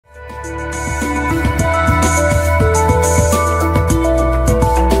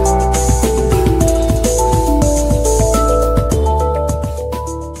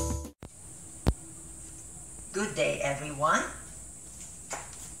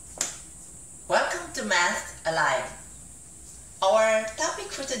to Math Alive. Our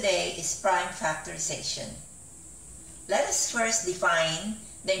topic for today is prime factorization. Let us first define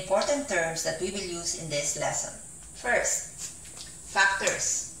the important terms that we will use in this lesson. First,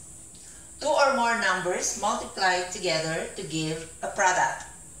 factors. Two or more numbers multiplied together to give a product.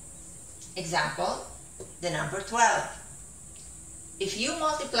 Example, the number 12. If you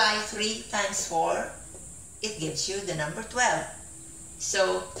multiply 3 times 4, it gives you the number 12.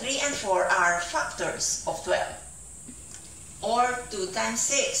 So 3 and 4 are factors of 12. Or 2 times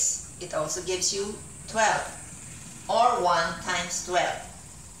 6, it also gives you 12. Or 1 times 12.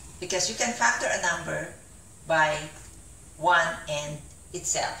 Because you can factor a number by 1 and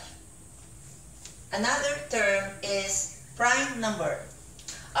itself. Another term is prime number.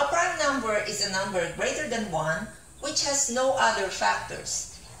 A prime number is a number greater than 1 which has no other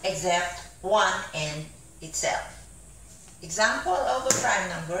factors except 1 and itself. Example of a prime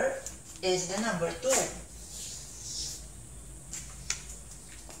number is the number 2.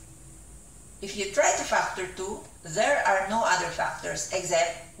 If you try to factor 2, there are no other factors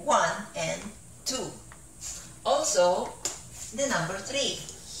except 1 and 2. Also, the number 3.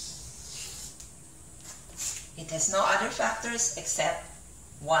 It has no other factors except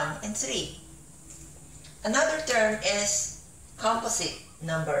 1 and 3. Another term is composite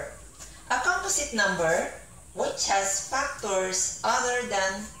number. A composite number which has factors other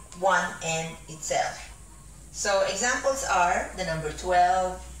than 1 and itself. So examples are the number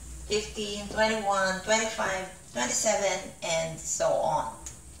 12, 15, 21, 25, 27, and so on.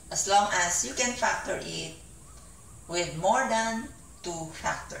 As long as you can factor it with more than 2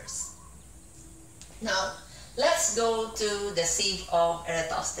 factors. Now, let's go to the Sieve of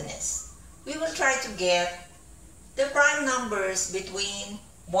Eratosthenes. We will try to get the prime numbers between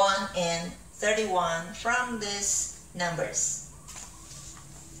 1 and 31 from these numbers.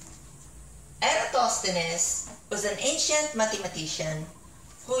 Eratosthenes was an ancient mathematician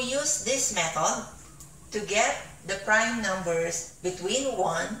who used this method to get the prime numbers between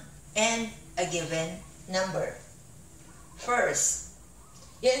 1 and a given number. First,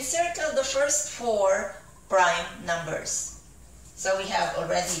 you encircle the first 4 prime numbers. So we have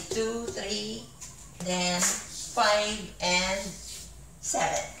already 2, 3, then 5, and 7.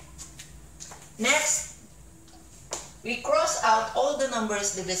 Next, we cross out all the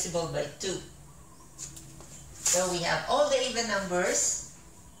numbers divisible by 2. So we have all the even numbers,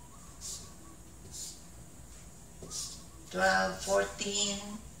 12, 14,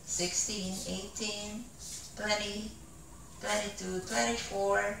 16, 18, 20, 22,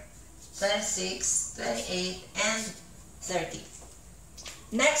 24, 26, 28, and 30.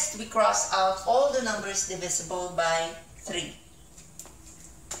 Next, we cross out all the numbers divisible by 3.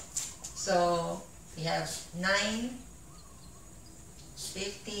 So, we have 9,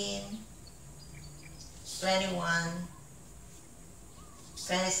 15, 21,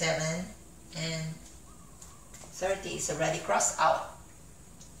 27, and 30 is already crossed out.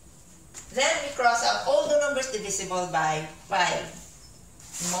 Then, we cross out all the numbers divisible by 5.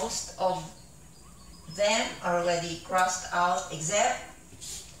 Most of them are already crossed out except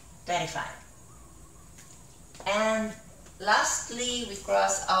 25. And lastly, we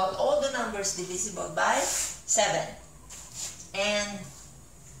cross out all the numbers divisible by 7. And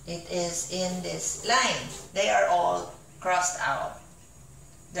it is in this line. They are all crossed out.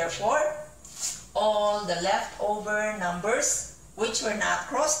 Therefore, all the leftover numbers which were not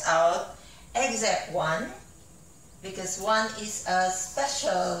crossed out except 1, because 1 is a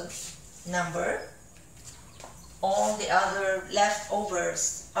special number, all the other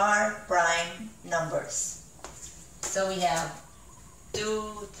leftovers are prime numbers. So we have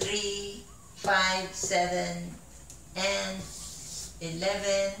 2, 3, 5, 7, and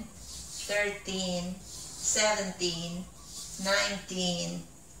 11, 13, 17, 19,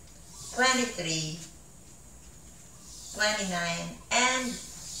 23, 29, and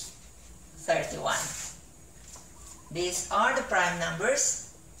 31. These are the prime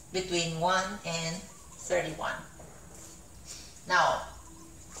numbers between 1 and 31. Now,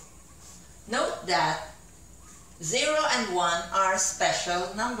 note that 0 and 1 are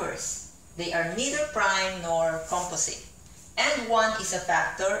special numbers. They are neither prime nor composite. And 1 is a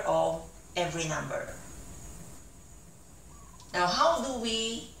factor of every number. Now, how do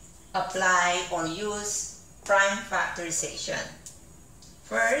we apply or use prime factorization?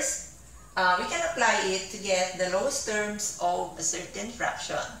 First, we can apply it to get the lowest terms of a certain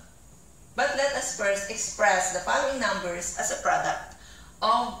fraction. But let us first express the following numbers as a product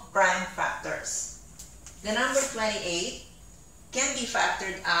of prime factors. The number 28 can be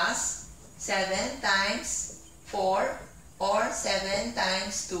factored as 7 times 4 or 7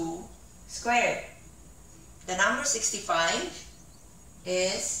 times 2 squared. The number 65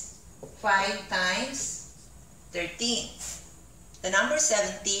 is 5 times 13. The number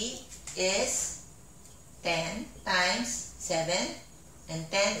 70 is 10 times 7,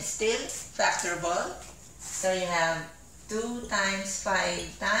 and 10 is still factorable. So you have 2 times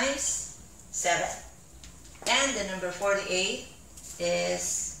 5 times 7. And the number 48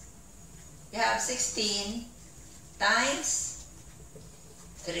 is, you have 16 times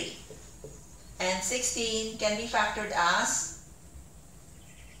 3. And 16 can be factored as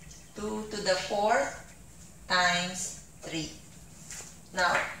 2 to the 4th times 3.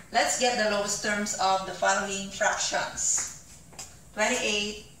 Now, let's get the lowest terms of the following fractions.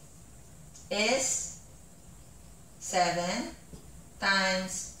 28 is 7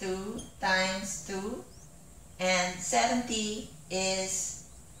 times 2 times 2, and 70 is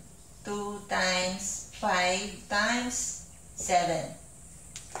 2 times 5 times 7.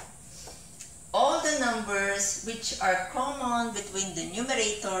 All the numbers which are common between the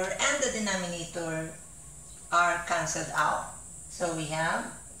numerator and the denominator are cancelled out. So we have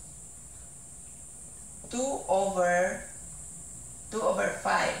 2 over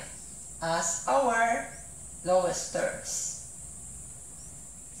 5 as our lowest terms.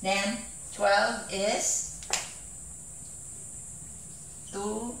 Then 12 is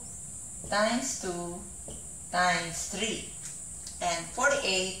 2 times 2 times 3. And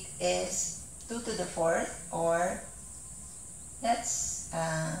 48 is 2 to the 4th, or let's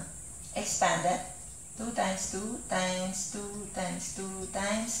expand that. 2 times 2 times 2 times 2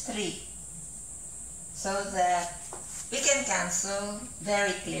 times 3. So that we can cancel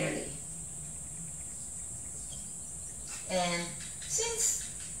very clearly. And since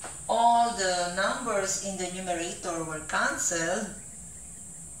all the numbers in the numerator were cancelled,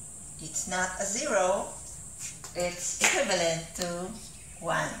 it's not a 0, it's equivalent to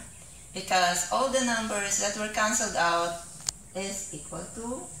 1. Because all the numbers that were cancelled out is equal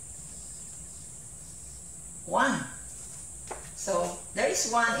to 1. So there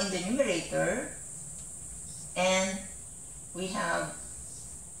is 1 in the numerator, and we have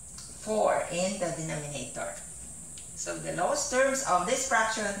 4 in the denominator. So the lowest terms of this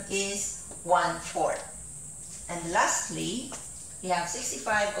fraction is 1/4. And lastly, we have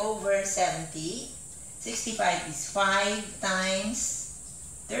 65 over 70. 65 is 5 times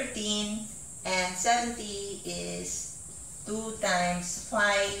 13, and 70 is 2 times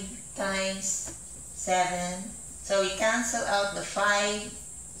 5 times 7. So we cancel out the 5,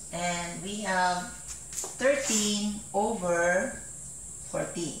 and we have 13 over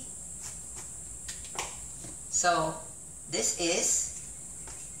 14. So this is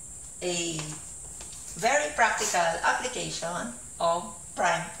a very practical application of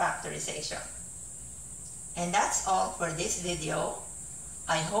prime factorization. And that's all for this video.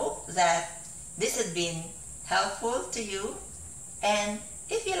 I hope that this has been helpful to you, and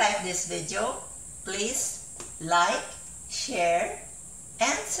if you like this video, please like, share,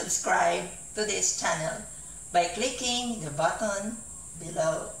 and subscribe to this channel by clicking the button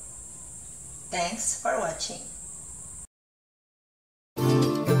below. Thanks for watching.